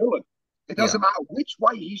to be a villain. It doesn't matter which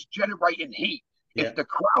way he's generating heat. If the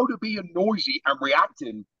crowd are being noisy and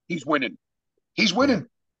reacting, he's winning. He's winning.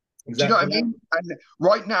 Exactly. Do you know what I mean? And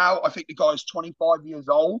right now, I think the guy's 25 years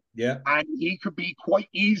old. Yeah. And he could be quite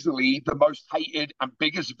easily the most hated and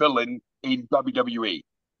biggest villain in WWE.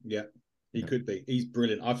 Yeah, he could be. He's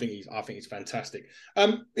brilliant. I think he's fantastic.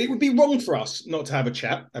 It would be wrong for us not to have a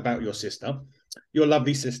chat about your sister. your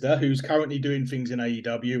lovely sister, who's currently doing things in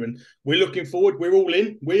AEW, and we're looking forward. We're all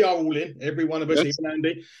in. We are all in. Every one of us, Yes. even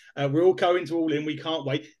Andy. We're all going to All In. We can't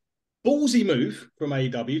wait. Ballsy move from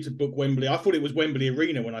AEW to book Wembley. I thought it was Wembley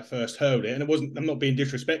Arena when I first heard it, and it wasn't. I'm not being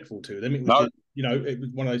disrespectful to them. It was just, it was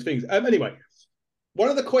one of those things. Anyway, one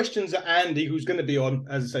of the questions that Andy, who's going to be on,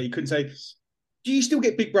 as I say, he couldn't say, do you still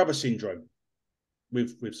get Big Brother syndrome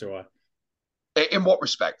with Saraya? In what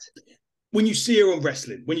respect? When you see her on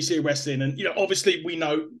wrestling, and obviously we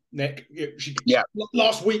know Nick.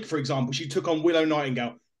 Last week, for example, she took on Willow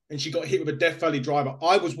Nightingale and she got hit with a Death Valley driver.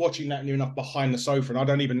 I was watching that near enough behind the sofa, and I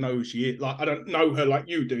don't even know who she is. Like, I don't know her like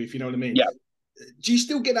you do, if you know what I mean. Yeah. Do you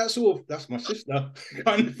still get that sort of "that's my sister"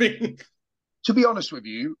 kind of thing? To be honest with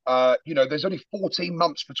you, there's only 14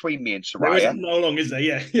 months between me and Saraya. There isn't no long, is there?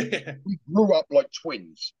 Yeah. We grew up like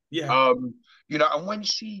twins. Yeah. And when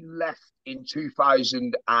she left in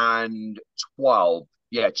 2012,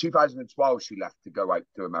 2012, she left to go out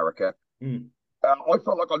to America. I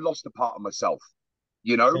felt like I lost a part of myself.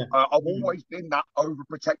 I've always been that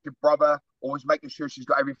overprotective brother, always making sure she's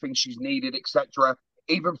got everything she's needed, etc.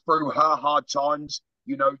 Even through her hard times,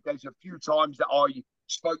 there's a few times that I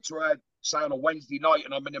spoke to her, say on a Wednesday night,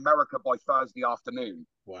 and I'm in America by Thursday afternoon.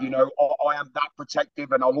 Wow. I am that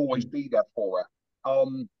protective, and I'll always be there for her.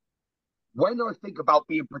 When I think about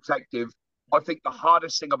being protective, I think the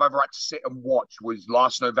hardest thing I've ever had to sit and watch was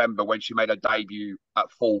last November when she made her debut at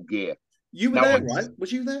Full Gear. You were there, right?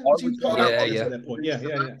 Was you there? Was you part of that at that point? Yeah.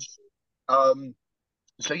 I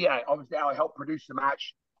was there. I helped produce the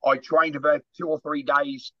match. I trained with her 2 or 3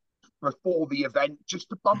 days before the event just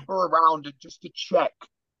to bump her around and just to check.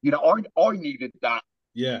 I needed that.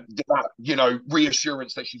 Yeah. That,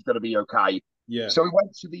 reassurance that she's going to be okay. Yeah. So we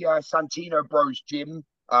went to the Santino Bros gym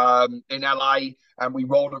in LA, and we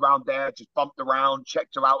rolled around there, just bumped around,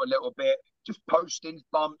 checked her out a little bit, just postings,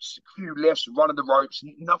 bumps, a few lifts, running the ropes,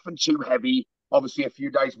 nothing too heavy. Obviously, a few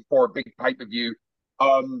days before a big pay-per-view.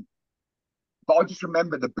 But I just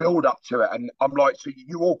remember the build up to it, and I'm like, so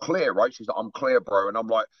you all clear, right? She's like, I'm clear, bro. And I'm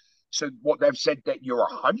like, so what, they've said that you're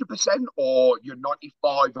 100% or you're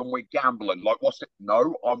 95 and we're gambling? Like, what's it?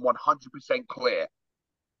 No, I'm 100% clear.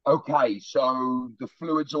 Okay, so the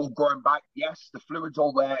fluid's all growing back. Yes, the fluid's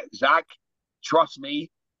all there. Zach, trust me,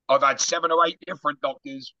 I've had 7 or 8 different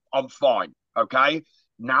doctors. I'm fine. Okay,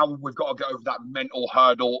 now we've got to get over that mental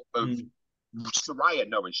hurdle of Saraya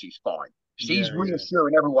knowing she's fine. She's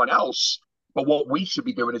reassuring everyone else, but what we should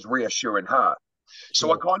be doing is reassuring her.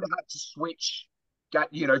 So I kind of had to switch,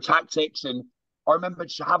 tactics. And I remember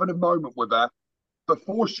just having a moment with her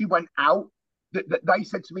before she went out. They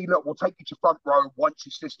said to me, look, we'll take you to front row once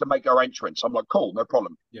your sister make her entrance. I'm like, cool, no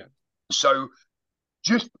problem. Yeah. So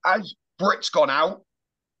just as Britt's gone out,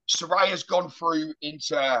 Saraya's gone through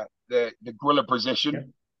into the gorilla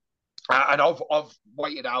position. And I've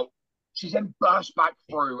waited out. She's then burst back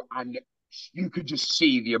through, and you could just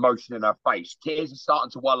see the emotion in her face. Tears are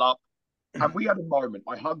starting to well up. And we had a moment.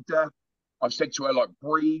 I hugged her. I said to her, like,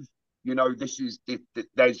 breathe.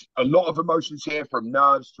 There's a lot of emotions here, from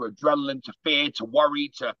nerves to adrenaline to fear to worry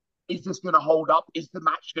to, is this going to hold up? Is the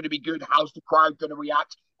match going to be good? How's the crowd going to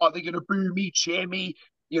react? Are they going to boo me, cheer me?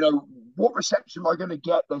 What reception am I going to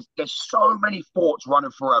get? There's so many thoughts running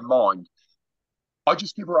through her mind. I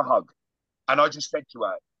just give her a hug. And I just said to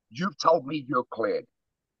her, you've told me you're cleared.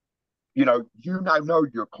 You now know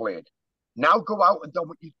you're cleared. Now go out and do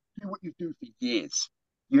what you do for years.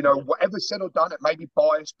 Whatever said or done, it may be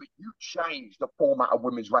biased, but you changed the format of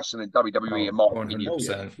women's wrestling in WWE, in my opinion.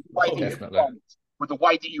 100%. With the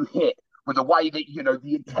way that you hit, with the way that,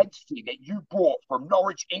 the intensity that you brought from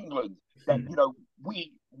Norwich, England, that,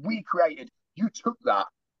 we created. You took that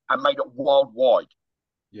and made it worldwide.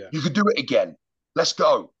 Yeah. You could do it again. Let's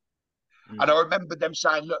go. And I remember them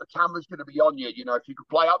saying, look, the camera's going to be on you. If you could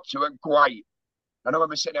play up to it, great. And I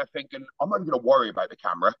remember sitting there thinking, I'm not even going to worry about the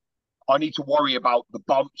camera. I need to worry about the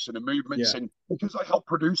bumps and the movements. And because I helped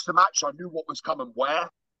produce the match, I knew what was coming where.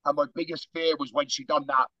 And my biggest fear was when she done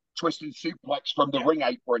that twisted suplex from the ring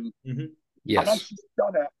apron. Yes. And as she's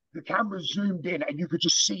done it, the camera zoomed in and you could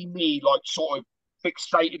just see me like sort of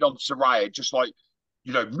fixated on Saraya, just like,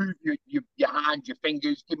 move your hands, your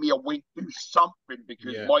fingers, give me a wink, do something,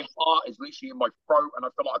 because my heart is literally in my throat and I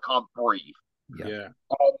feel like I can't breathe. Yeah.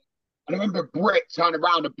 I remember Britt turning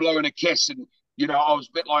around and blowing a kiss, and I was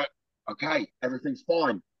a bit like, okay, everything's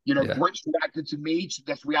fine. Britt's reacted to me, so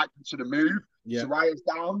that's reacting to the move. Saraya's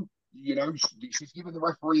down. She's giving the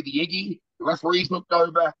referee the Iggy. The referee's looked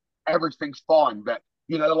over. Everything's fine. But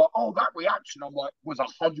they're like, oh, that reaction, I'm like, was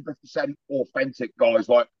 100% authentic, guys.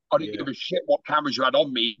 Like, I didn't give a shit what cameras you had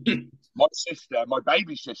on me. My sister, my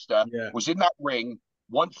baby sister, was in that ring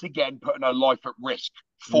once again putting her life at risk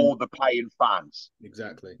for the paying fans.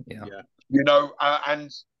 Exactly. Yeah. You know,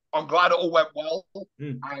 and I'm glad it all went well.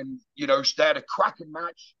 And, you know, they had a cracking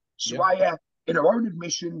match. Saraya, in her own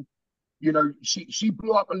admission, you know, she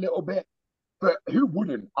blew up a little bit, but who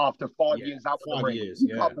wouldn't after 5 years out of the ring?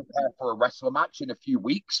 You can't prepare for a wrestler match in a few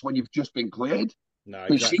weeks when you've just been cleared. No,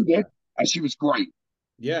 exactly. But she did, and she was great.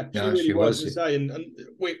 Yeah, she really was. And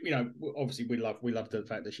we, you know, obviously we love the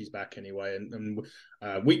fact that she's back anyway, and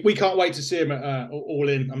we can't wait to see him at All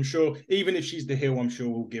In. I'm sure, even if she's the heel, I'm sure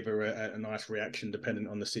we'll give her a nice reaction, depending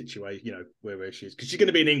on the situation, you know, wherever she is, because she's going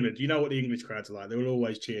to be in England. You know what the English crowds are like; they will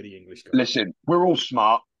always cheer the English guys. Listen, we're all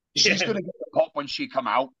smart. She's going to get the pop when she come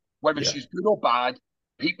out, whether she's good or bad.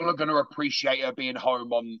 People are going to appreciate her being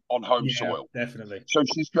home on home soil. Definitely. So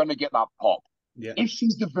she's going to get that pop. Yeah. If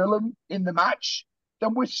she's the villain in the match,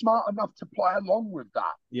 then we're smart enough to play along with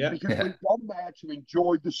that. Yeah. Because we've gone there to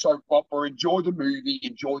enjoy the soap opera, enjoy the movie,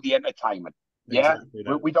 enjoy the entertainment. Exactly.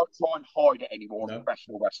 We don't try and hide it anymore in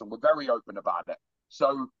professional wrestling. We're very open about it.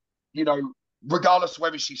 So, you know, regardless of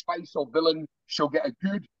whether she's face or villain, she'll get a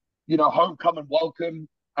good, you know, homecoming welcome.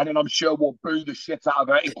 And then I'm sure we'll boo the shit out of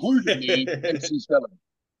her, including me, if she's villain.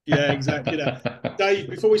 Yeah, exactly that. Dave,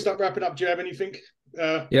 before we start wrapping up, do you have anything?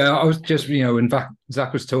 Yeah, I was just, you know, when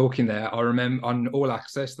Zach was talking there, I remember on All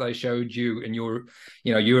Access they showed you and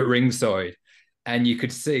you at ringside, and you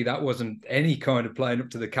could see that wasn't any kind of playing up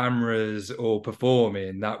to the cameras or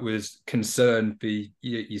performing. That was concern for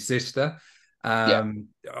your sister. I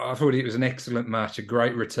thought it was an excellent match, a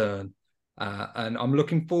great return. And I'm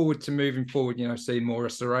looking forward to moving forward, you know, seeing more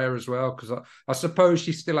of Saraya as well, because I suppose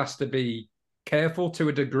she still has to be careful to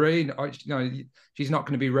a degree. You know, she's not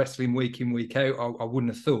going to be wrestling week in, week out. I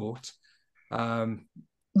wouldn't have thought.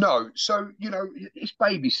 No, so you know, it's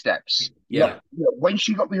baby steps. Yeah. Like, you know, when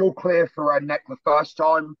she got the all clear for her neck the first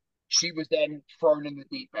time, she was then thrown in the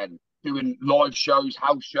deep end, doing live shows,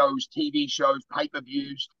 house shows, TV shows,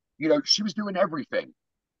 pay-per-views. You know, she was doing everything.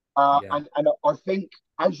 And I think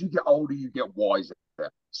as you get older, you get wiser.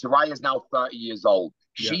 Saraya is now 30 years old.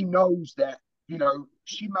 She knows that, you know,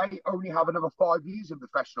 she may only have another 5 years of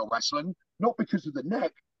professional wrestling, not because of the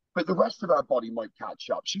neck, but the rest of her body might catch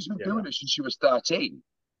up. She's been doing it since she was 13,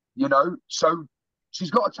 you know? So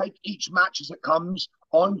she's got to take each match as it comes.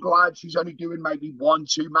 I'm glad she's only doing maybe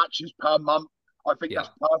 1-2 matches per month. I think that's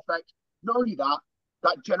perfect. Not only that,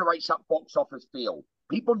 that generates that box office feel.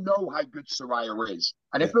 People know how good Saraya is.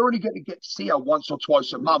 And if they're only going to get to see her once or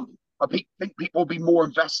twice a month, I think people will be more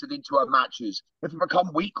invested into her matches. If it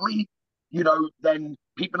become weekly, you know, then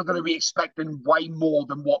people are going to be expecting way more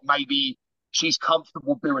than what maybe she's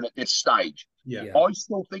comfortable doing at this stage. I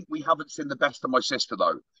still think we haven't seen the best of my sister,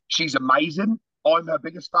 though. She's amazing. I'm her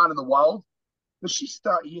biggest fan in the world. But she's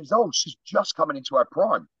 30 years old. She's just coming into her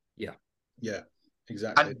prime. Yeah,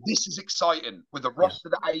 exactly. And this is exciting with the roster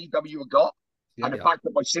that AEW have got. And the fact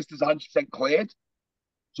that my sister's 100% cleared,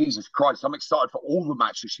 Jesus Christ, I'm excited for all the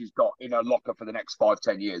matches she's got in her locker for the next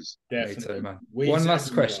 5-10 years. Definitely, man. One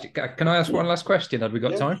last question. Can I ask one last question? Have we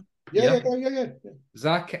got time? Yeah.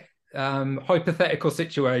 Zach, hypothetical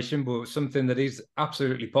situation, but something that is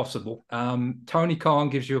absolutely possible. Tony Khan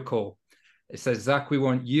gives you a call. It says, Zach, we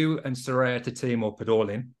want you and Saraya to team up at All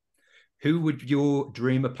In. Who would your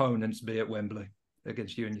dream opponents be at Wembley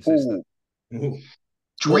against you and your sister? Ooh.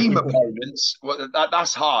 Dream opponents, well,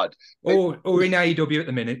 that's hard. Or in AEW at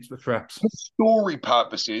the minute, perhaps. For story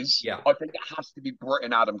purposes, I think it has to be Britt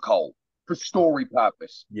and Adam Cole. For story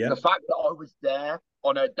purpose. The fact that I was there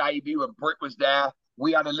on her debut and Britt was there,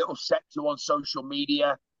 we had a little set to on social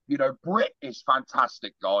media. You know, Britt is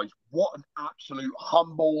fantastic, guys. What an absolute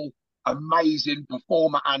humble, amazing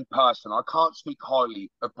performer and person. I can't speak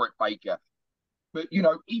highly of Britt Baker. But, you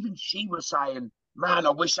know, even she was saying, man, I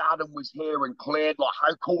wish Adam was here and cleared. Like,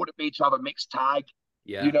 how cool would it be to have a mixed tag?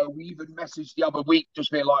 You know, we even messaged the other week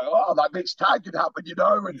just being like, oh, that mixed tag could happen, you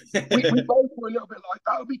know? And we both were a little bit like,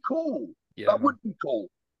 that would be cool. That would be cool.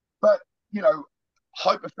 But, you know,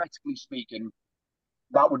 hypothetically speaking,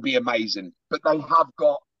 that would be amazing. But they have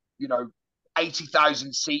got, you know,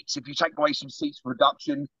 80,000 seats. If you take away some seats for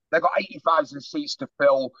production, they've got 80,000 seats to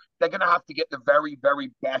fill. They're going to have to get the very,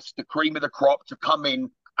 very best, the cream of the crop to come in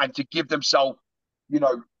and to give themselves, you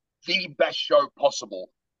know, the best show possible.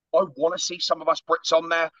 I want to see some of us Brits on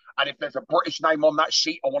there. And if there's a British name on that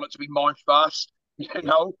sheet, I want it to be mine first, you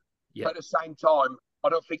know? But at the same time, I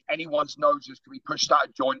don't think anyone's noses can be pushed out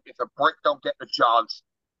of joint. If a Brit don't get the chance,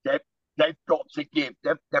 they've got to give.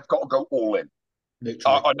 They've got to go all in.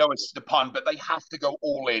 I know it's the pun, but they have to go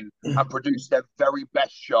all in and produce their very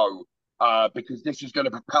best show because this is going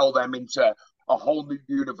to propel them into a whole new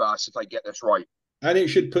universe if they get this right. And it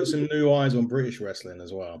should put some new eyes on British wrestling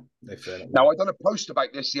as well. Now, I done a post about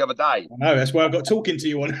this the other day. No, that's why I got talking to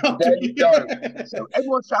you on. There you go. So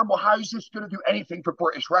everyone's saying, well, how is this going to do anything for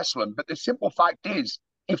British wrestling? But the simple fact is,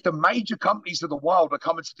 if the major companies of the world are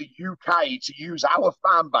coming to the UK to use our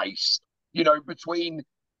fan base, between,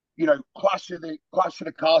 Clash of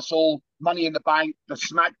the Castle, Money in the Bank, the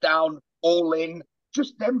SmackDown, All In,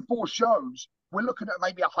 just them 4 shows, we're looking at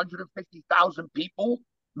maybe 150,000 people,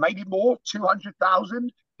 maybe more,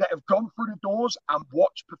 200,000 that have gone through the doors and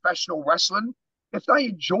watched professional wrestling. If they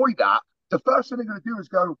enjoy that, the first thing they're going to do is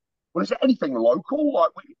go, well, is there anything local?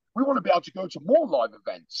 Like we want to be able to go to more live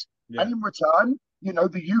events. Yeah. And in return, the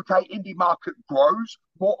UK indie market grows,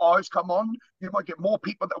 more eyes come on. You might get more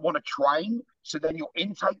people that want to train. So then your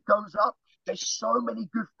intake goes up. There's so many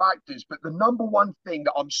good factors. But the number one thing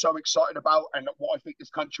that I'm so excited about and what I think this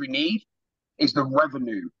country needs is the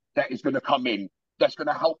revenue that is going to come in. That's going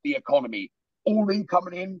to help the economy. All in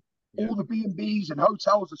coming in, all the B&Bs and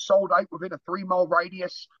hotels are sold out within a 3-mile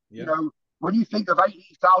radius. Yeah. When you think of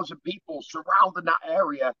 80,000 people surrounding that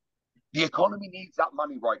area, the economy needs that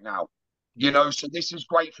money right now. So this is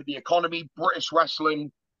great for the economy, British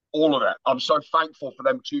wrestling, all of it. I'm so thankful for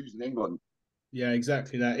them choosing England. Yeah,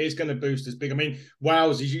 exactly that. It's going to boost us big. I mean,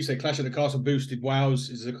 Wales, as you say, Clash of the Castle boosted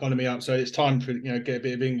Wales' economy up. So it's time for, get a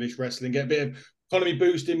bit of English wrestling, get a bit of economy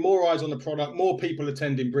boosting, more eyes on the product, more people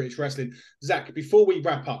attending British wrestling. Zach, before we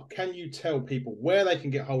wrap up, can you tell people where they can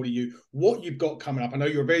get hold of you, what you've got coming up? I know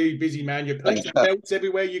you're a very busy man. You're placing belts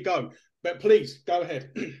everywhere you go, but please go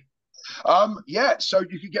ahead. So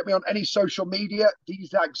you can get me on any social media,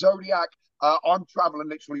 Zak Zodiac. I'm traveling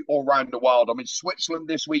literally all around the world. I'm in Switzerland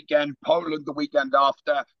this weekend, Poland the weekend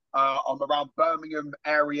after. I'm around Birmingham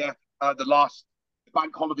area the last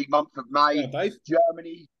bank holiday month of May. Yeah,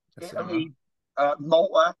 Germany, Italy,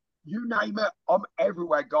 Malta, you name it. I'm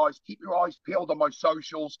everywhere, guys. Keep your eyes peeled on my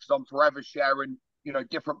socials because I'm forever sharing,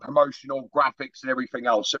 different promotional graphics and everything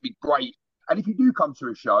else. It'd be great. And if you do come to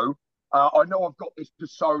a show, I know I've got this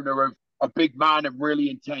persona of a big man and really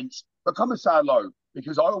intense, but come and say hello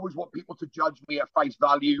because I always want people to judge me at face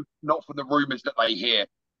value, not from the rumors that they hear.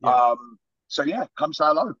 Yeah. Come say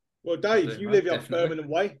hello. Well, Dave, you live up Birmingham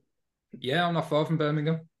way. Yeah, I'm not far from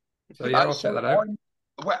Birmingham. So I'll check that out.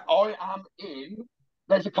 Where I am in,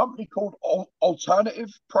 there's a company called Alternative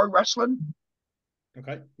Pro Wrestling.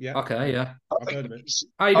 Okay, yeah. Okay, yeah. I've heard of it.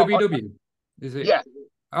 AWW, is it? Yeah.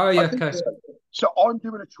 Oh, yeah, okay. So I'm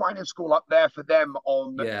doing a training school up there for them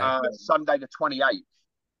on Sunday the 28th.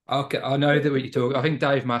 Okay, I know that what you're talking. I think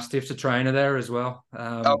Dave Mastiff's a trainer there as well.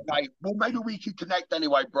 Okay, well, maybe we can connect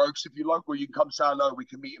anyway, bro, because if you're local, you can come say hello, we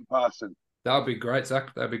can meet in person. That'd be great,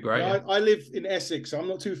 Zach. That'd be great. Yeah, I live in Essex, so I'm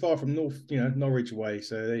not too far from Norwich way.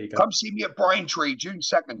 So there you go. Come see me at Braintree, June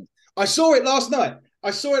 2nd. I saw it last night.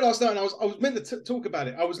 And I was meant to talk about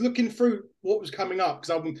it. I was looking through what was coming up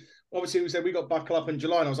because obviously we said we got Buckle Up in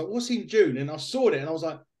July, and I was like, what's in June? And I saw it, and I was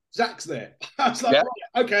like, Zach's there. I was like,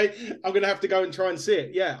 right, okay, I'm going to have to go and try and see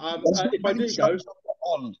it. Yeah, if I do go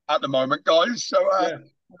on at the moment, guys. So if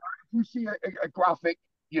you see a graphic,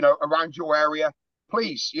 around your area,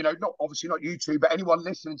 please, not you two, but anyone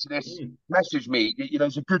listening to this, message me.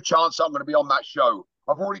 There's a good chance I'm going to be on that show.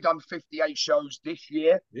 I've already done 58 shows this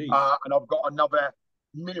year, and I've got another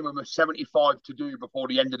minimum of 75 to do before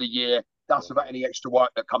the end of the year. That's about any extra work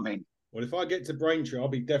that come in. Well, if I get to Braintree, I'll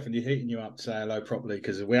be definitely hitting you up to say hello properly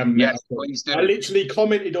because we haven't met. Please do. I literally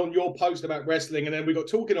commented on your post about wrestling, and then we got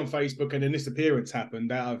talking on Facebook, and then this appearance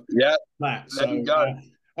happened out of that. So there you go.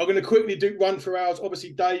 I'm going to quickly run through ours.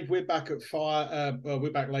 Obviously, Dave, we're back at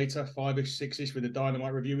we're back later, 5-ish, 6-ish with the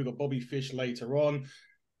Dynamite review. We've got Bobby Fish later on.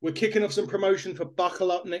 We're kicking off some promotion for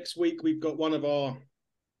Buckle Up next week. We've got one of our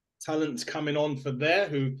talents coming on for there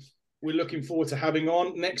who we're looking forward to having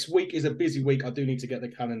on. Next week is a busy week. I do need to get the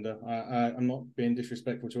calendar. I'm not being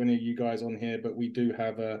disrespectful to any of you guys on here, but we do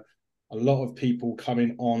have a lot of people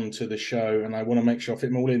coming on to the show, and I want to make sure I fit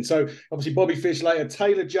them all in. So obviously Bobby Fish later,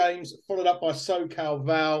 Taylor James, followed up by SoCal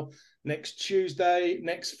Val next Tuesday.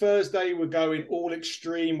 Next Thursday, we're going All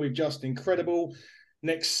Extreme with Just Incredible.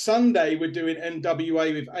 Next Sunday, we're doing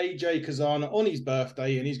NWA with AJ Kazana on his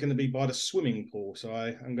birthday, and he's going to be by the swimming pool. So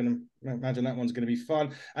I'm going to imagine that one's going to be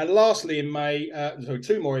fun. And lastly, in May,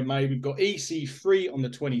 two more in May, we've got EC3 on the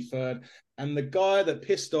 23rd. And the guy that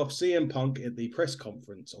pissed off CM Punk at the press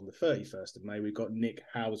conference on the 31st of May, we've got Nick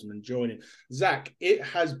Hausman joining. Zach, it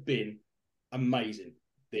has been amazing,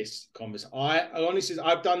 this conversation. I honestly,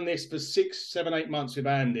 I've done this for 6, 7, 8 months with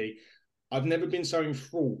Andy. I've never been so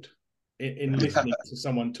enthralled in listening to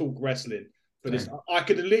someone talk wrestling for this. I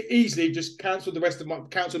could easily just cancel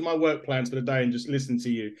my work plans for the day and just listen to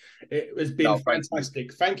you. It has been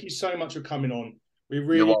fantastic. Thank you so much for coming on. We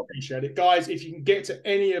really appreciate it. Guys, if you can get to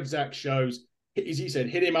any of Zak's shows, as he said,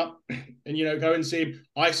 hit him up and, go and see him.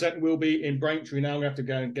 I certainly will be in Braintree now. I'm going to have to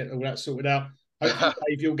go and get all that sorted out. Hopefully,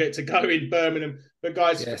 Dave, you'll get to go in Birmingham. But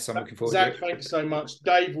guys, yes, I'm looking forward Zak, to it. thanks so much.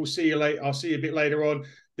 Dave, we'll see you later. I'll see you a bit later on.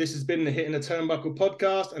 This has been the Hitting the Turnbuckle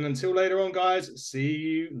podcast. And until later on, guys, see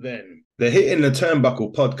you then. The Hitting the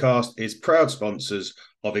Turnbuckle podcast is proud sponsors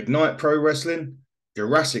of Ignite Pro Wrestling,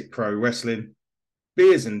 Jurassic Pro Wrestling,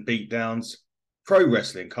 Beers and Beatdowns, Pro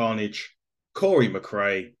Wrestling Carnage, Corey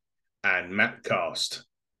McRae, and Matt Cast.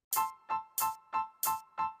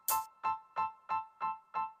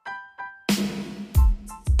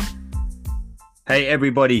 Hey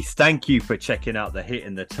everybody, thank you for checking out the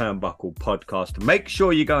Hitting the Turnbuckle podcast. Make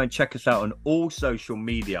sure you go and check us out on all social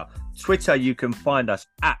media. Twitter, you can find us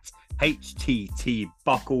at HTT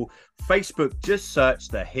Buckle. Facebook, just search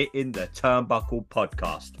the Hitting the Turnbuckle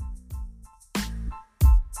podcast.